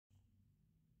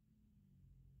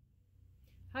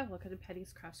Hi, welcome to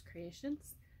Penny's Crafts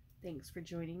Creations. Thanks for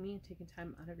joining me and taking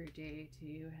time out of your day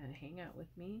to hang out with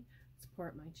me,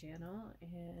 support my channel,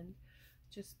 and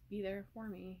just be there for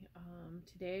me.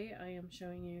 Today I am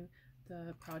showing you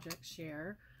the project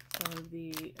share of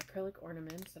the acrylic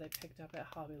ornaments that I picked up at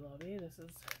Hobby Lobby. This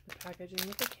is the packaging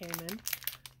that they came in.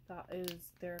 That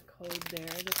is their code there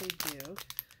that they do.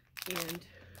 And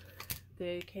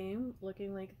they came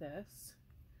looking like this.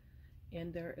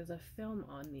 And there is a film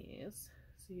on these.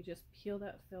 So you just peel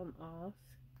that film off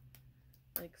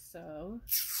like so,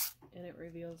 and it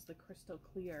reveals the crystal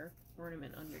clear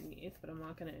ornament underneath, but I'm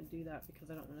not going to do that because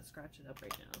I don't want to scratch it up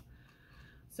right now.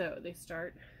 So they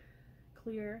start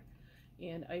clear,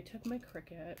 and I took my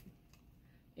Cricut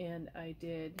and I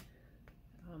did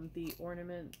the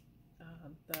ornament,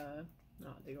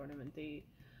 the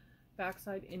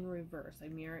backside in reverse. I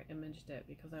mirror imaged it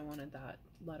because I wanted that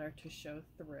letter to show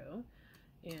through,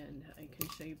 and I can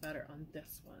show you better on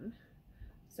this one.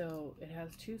 So it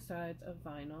has two sides of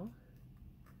vinyl,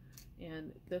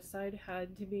 and this side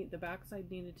had to be, the back side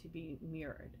needed to be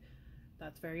mirrored.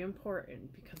 That's very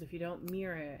important because if you don't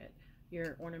mirror it,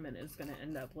 your ornament is going to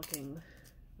end up looking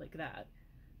like that,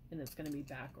 and it's going to be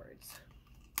backwards.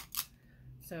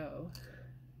 So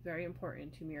very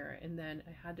important to mirror. And then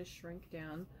I had to shrink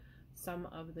down some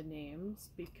of the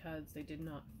names because they did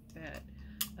not fit,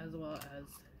 as well as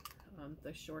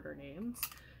the shorter names.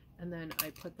 And then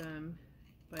I put them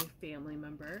by family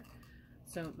member.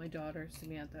 So my daughter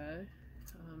Samantha,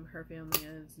 her family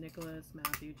is Nicholas,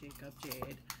 Matthew, Jacob,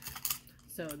 Jade.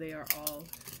 So they are all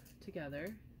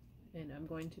together, and I'm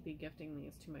going to be gifting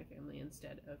these to my family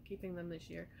instead of keeping them this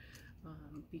year,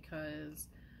 because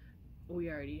we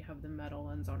already have the metal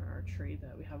ones on our tree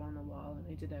that we have on the wall, and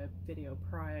I did a video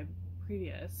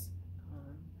previous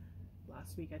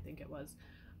last week I think it was,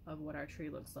 of what our tree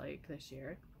looks like this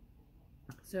year.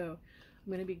 So I'm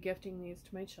going to be gifting these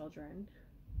to my children,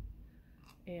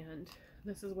 and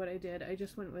this is what I did. I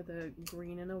just went with a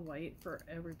green and a white for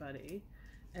everybody,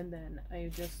 and then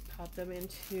I just popped them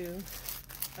into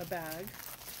a bag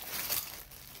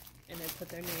and I put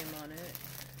their name on it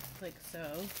like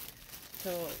so.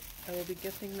 So I will be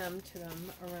gifting them to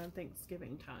them around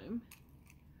Thanksgiving time,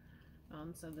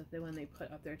 so that when they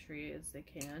put up their trees they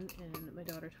can. And my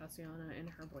daughter Tatiana and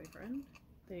her boyfriend,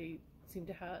 they seem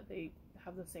to have, they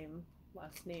have the same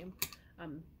last name,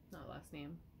 not last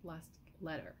name, last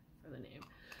letter for the name,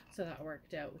 so that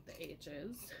worked out with the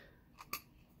H's.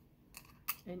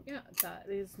 And yeah, that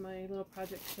is my little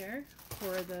project share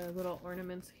for the little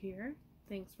ornaments here.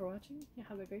 Thanks for watching, and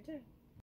have a great day.